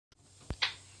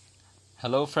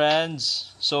Hello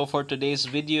friends! So for today's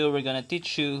video, we're gonna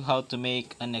teach you how to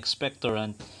make an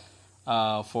expectorant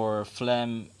for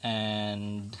phlegm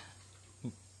and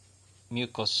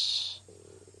mucus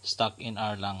stuck in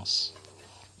our lungs.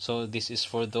 So this is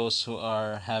for those who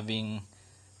are having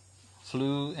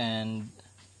flu and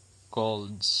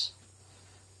colds.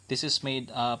 This is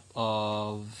made up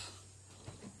of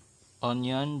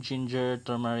onion, ginger,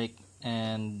 turmeric,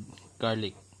 and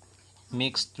garlic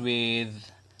mixed with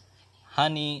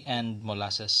honey and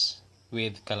molasses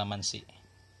with calamansi.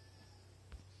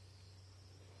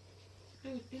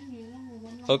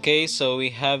 Okay, so we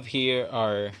have here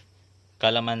our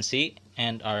calamansi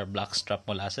and our blackstrap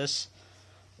molasses.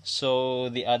 So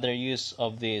the other use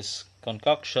of this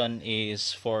concoction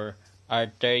is for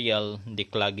arterial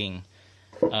declogging,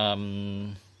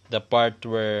 the part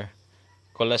where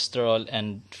cholesterol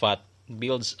and fat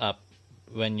builds up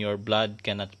when your blood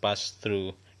cannot pass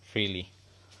through freely.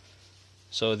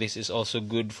 So this is also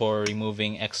good for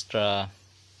removing extra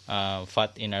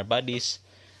fat in our bodies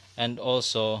and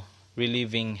also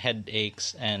relieving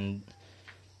headaches and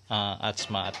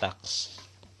asthma attacks,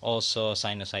 also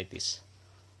sinusitis.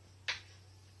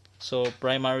 So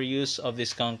primary use of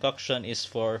this concoction is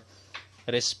for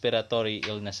respiratory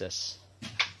illnesses.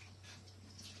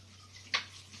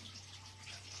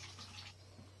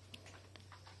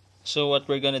 So what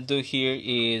we're gonna do here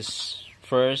is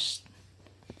first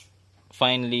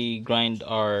finely grind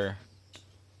our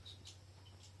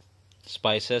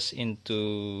spices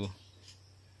into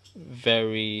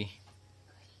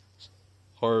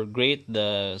grate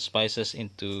the spices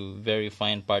into very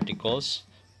fine particles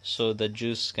so the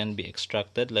juice can be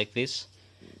extracted like this,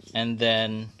 and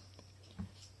then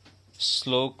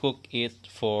slow cook it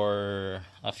for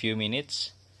a few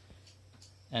minutes,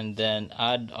 and then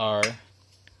add our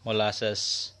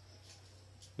molasses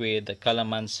with the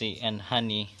calamansi and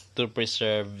honey to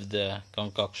preserve the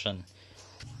concoction.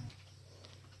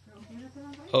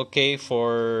 Okay,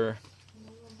 for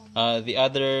the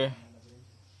other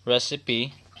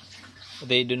recipe,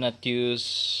 they do not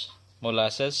use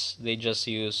molasses, they just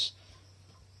use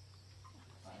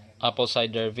apple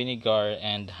cider vinegar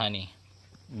and honey.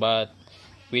 But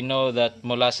we know that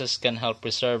molasses can help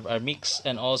preserve our mix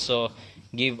and also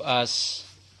give us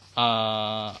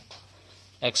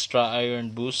extra iron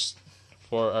boost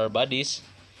for our bodies.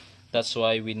 That's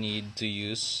why we need to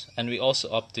use, and we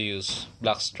also opt to use,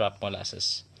 blackstrap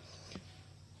molasses.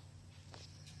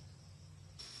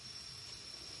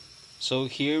 So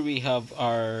here we have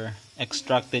our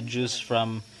extracted juice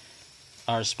from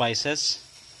our spices.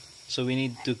 So we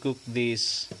need to cook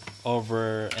this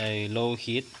over a low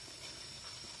heat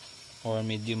or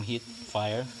medium heat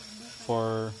fire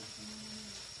for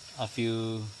a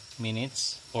few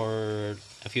minutes or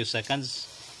a few seconds,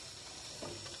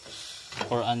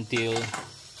 or until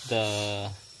the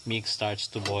mix starts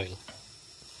to boil.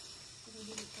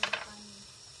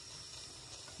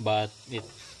 But it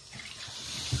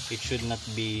should not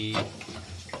be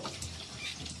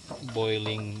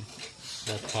boiling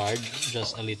that hard,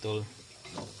 just a little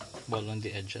boil on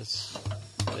the edges.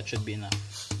 That should be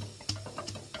enough.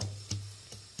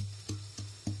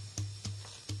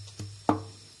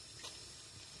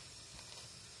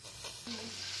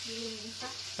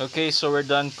 Okay, so we're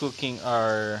done cooking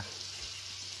our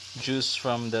juice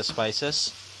from the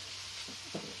spices.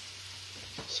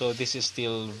 So this is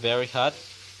still very hot.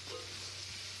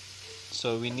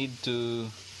 So we need to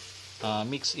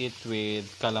mix it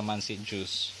with calamansi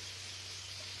juice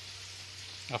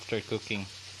after cooking.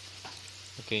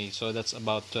 Okay, so that's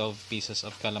about 12 pieces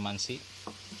of calamansi.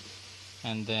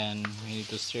 And then we need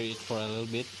to stir it for a little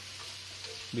bit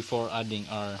before adding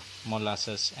our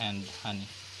molasses and honey.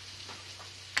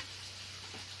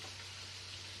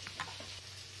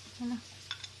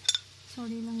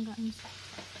 Sorry lang guys.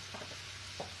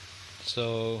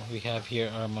 So we have here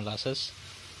our molasses.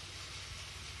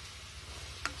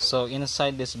 So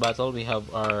inside this bottle we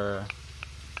have our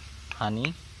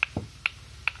honey.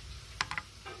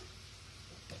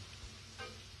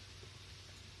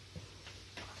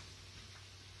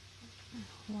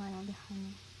 Wild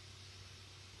honey.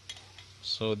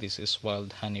 So this is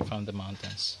wild honey from the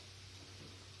mountains.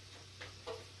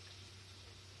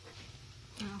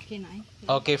 Okay na eh.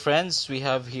 Okay friends, we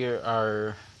have here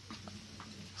our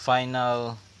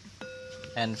final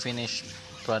and finished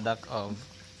product of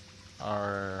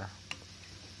our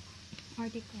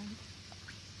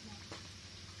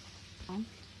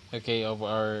Arterial.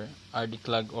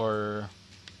 Articlug, or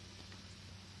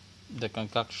the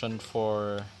concoction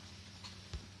for.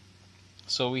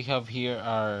 So we have here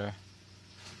our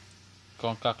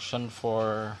concoction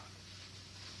for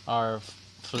our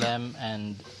phlegm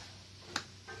and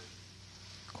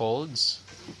colds.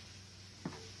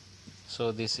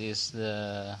 So this is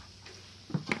the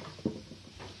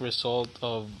result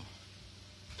of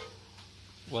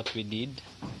what we did.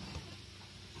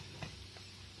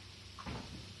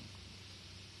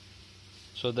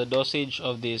 So the dosage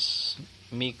of this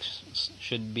mix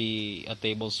should be a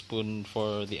tablespoon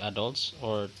for the adults,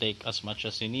 or take as much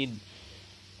as you need,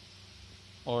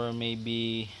 or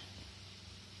maybe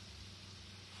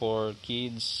for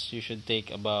kids you should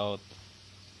take about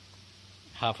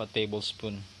half a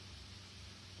tablespoon.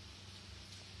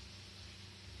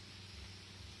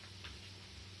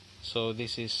 So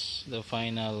this is the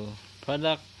final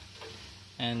product,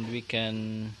 and we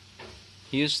can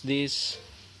use this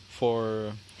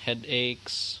for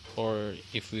headaches, or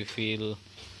if we feel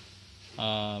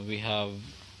we have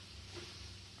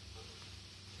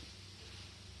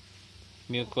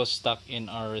mucus stuck in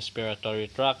our respiratory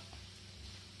tract,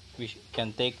 we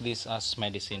can take this as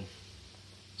medicine.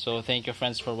 So thank you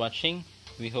friends for watching.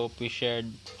 We hope we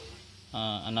shared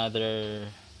another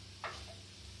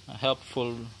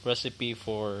helpful recipe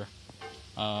for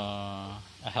a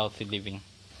healthy living.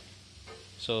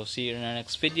 So see you in our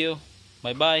next video.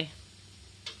 Bye bye.